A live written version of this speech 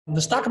The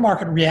stock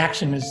market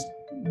reaction is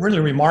really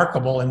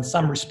remarkable, in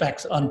some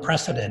respects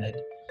unprecedented.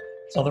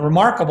 So the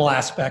remarkable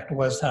aspect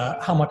was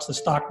how much the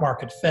stock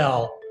market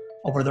fell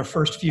over the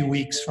first few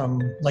weeks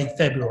from late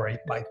February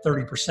by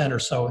 30% or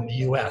so in the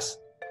US.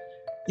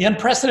 The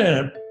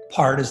unprecedented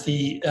part is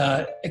the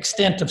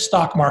extent of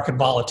stock market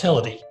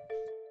volatility.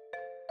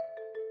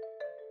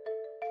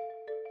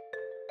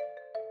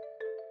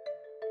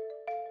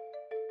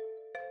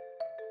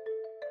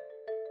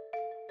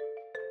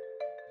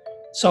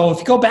 So if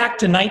you go back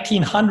to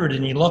 1900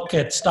 and you look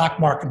at stock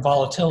market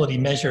volatility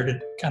measured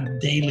at kind of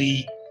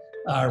daily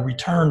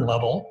return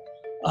level,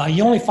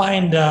 you only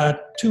find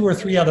 2 or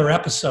 3 other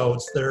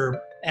episodes that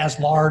are as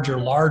large or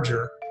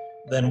larger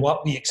than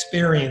what we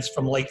experienced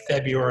from late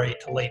February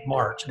to late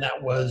March. And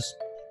that was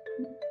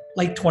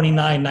late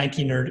 29,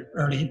 19, or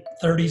early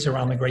 30s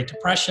around the Great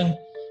Depression.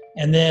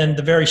 And then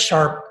the very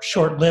sharp,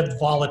 short-lived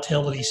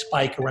volatility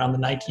spike around the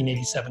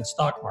 1987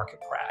 stock market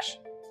crash.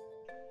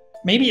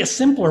 Maybe a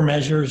simpler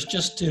measure is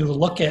just to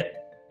look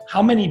at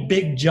how many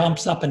big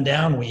jumps up and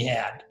down we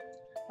had.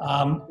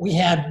 We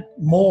had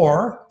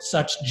more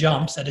such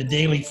jumps at a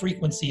daily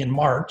frequency in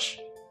March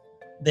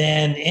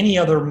than any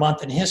other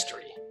month in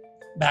history,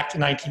 back to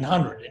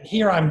 1900. And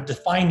here I'm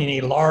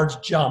defining a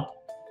large jump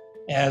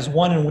as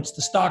one in which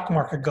the stock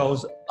market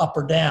goes up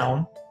or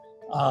down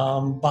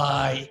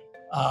by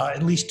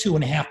at least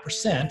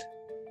 2.5%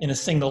 in a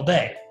single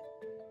day.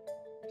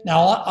 Now,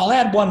 I'll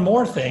add one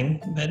more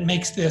thing that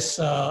makes this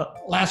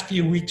last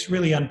few weeks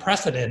really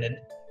unprecedented.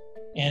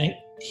 And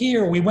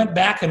here we went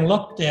back and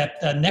looked at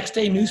next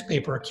day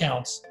newspaper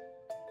accounts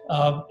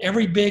of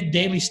every big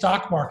daily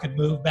stock market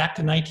move back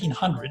to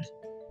 1900.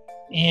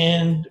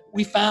 And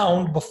we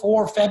found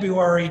before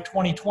February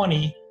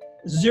 2020,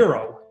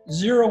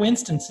 zero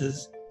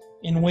instances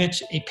in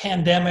which a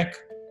pandemic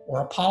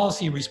or a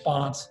policy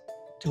response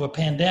to a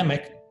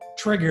pandemic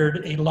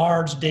triggered a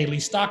large daily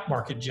stock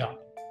market jump.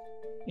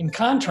 In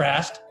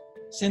contrast,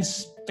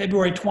 since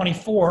February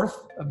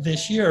 24th of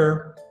this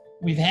year,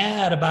 we've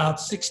had about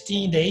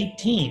 16 to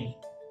 18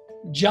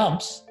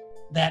 jumps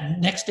that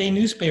next day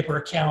newspaper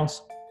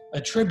accounts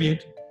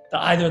attribute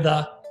to either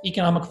the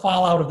economic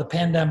fallout of the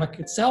pandemic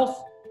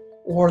itself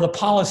or the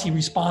policy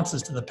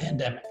responses to the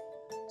pandemic.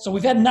 So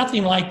we've had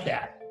nothing like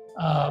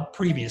that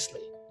previously.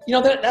 You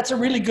know, that's a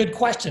really good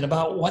question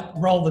about what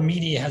role the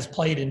media has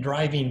played in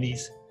driving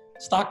these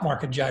stock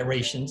market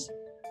gyrations.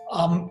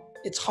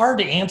 It's hard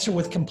to answer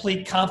with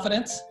complete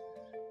confidence.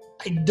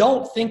 I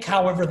don't think,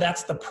 however,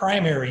 that's the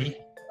primary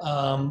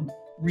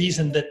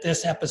reason that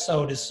this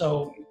episode is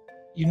so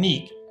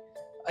unique.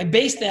 I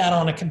base that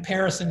on a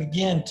comparison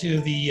again to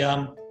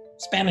the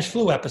Spanish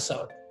flu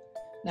episode.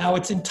 Now,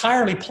 it's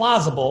entirely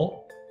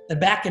plausible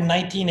that back in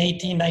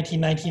 1918,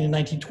 1919, and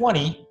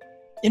 1920,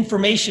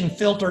 information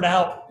filtered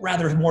out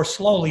rather more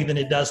slowly than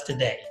it does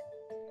today.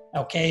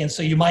 Okay, and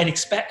so you might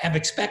have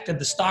expected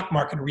the stock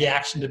market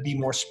reaction to be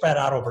more spread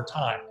out over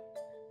time.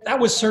 That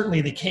was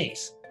certainly the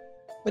case.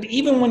 But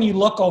even when you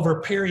look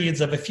over periods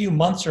of a few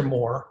months or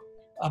more,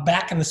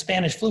 back in the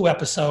Spanish flu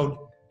episode,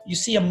 you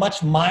see a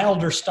much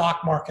milder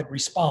stock market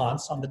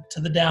response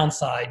to the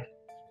downside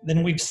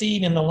than we've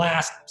seen in the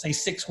last, say,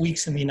 6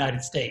 weeks in the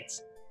United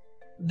States.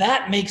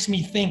 That makes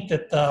me think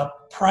that the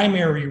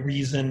primary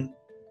reason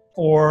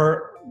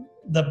for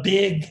the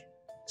big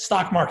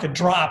stock market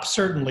drop,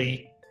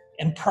 certainly,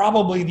 and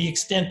probably the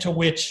extent to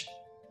which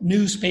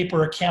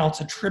newspaper accounts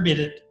attribute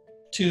it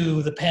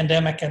to the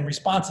pandemic and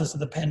responses to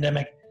the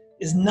pandemic,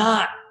 is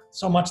not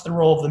so much the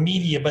role of the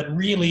media, but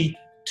really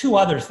 2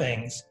 other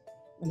things.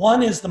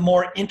 One is the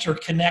more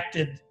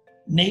interconnected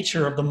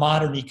nature of the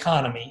modern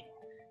economy,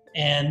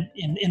 and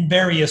in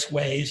various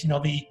ways, you know,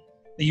 the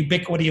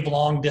ubiquity of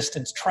long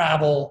distance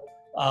travel,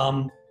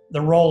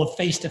 the role of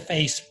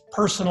face-to-face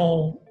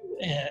personal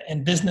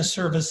and business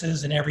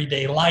services in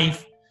everyday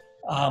life,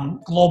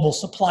 global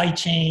supply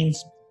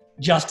chains,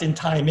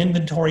 just-in-time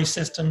inventory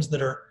systems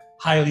that are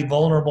highly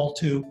vulnerable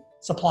to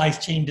supply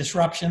chain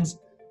disruptions.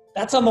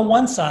 That's on the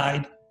one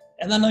side.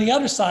 And then on the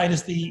other side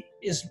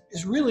is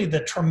really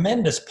the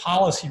tremendous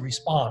policy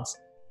response,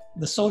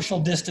 the social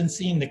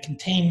distancing, the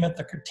containment,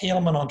 the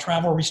curtailment on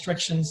travel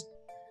restrictions.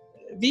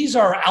 These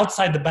are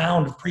outside the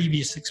bound of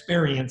previous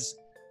experience,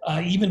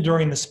 even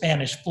during the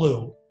Spanish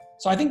flu.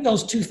 So I think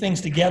those 2 things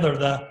together,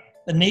 the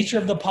nature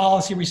of the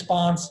policy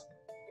response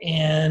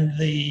and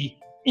the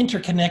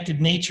interconnected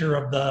nature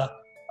of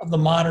the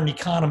modern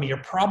economy,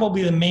 are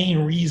probably the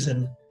main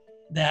reason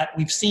that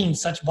we've seen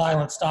such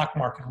violent stock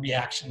market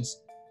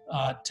reactions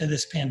to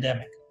this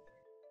pandemic.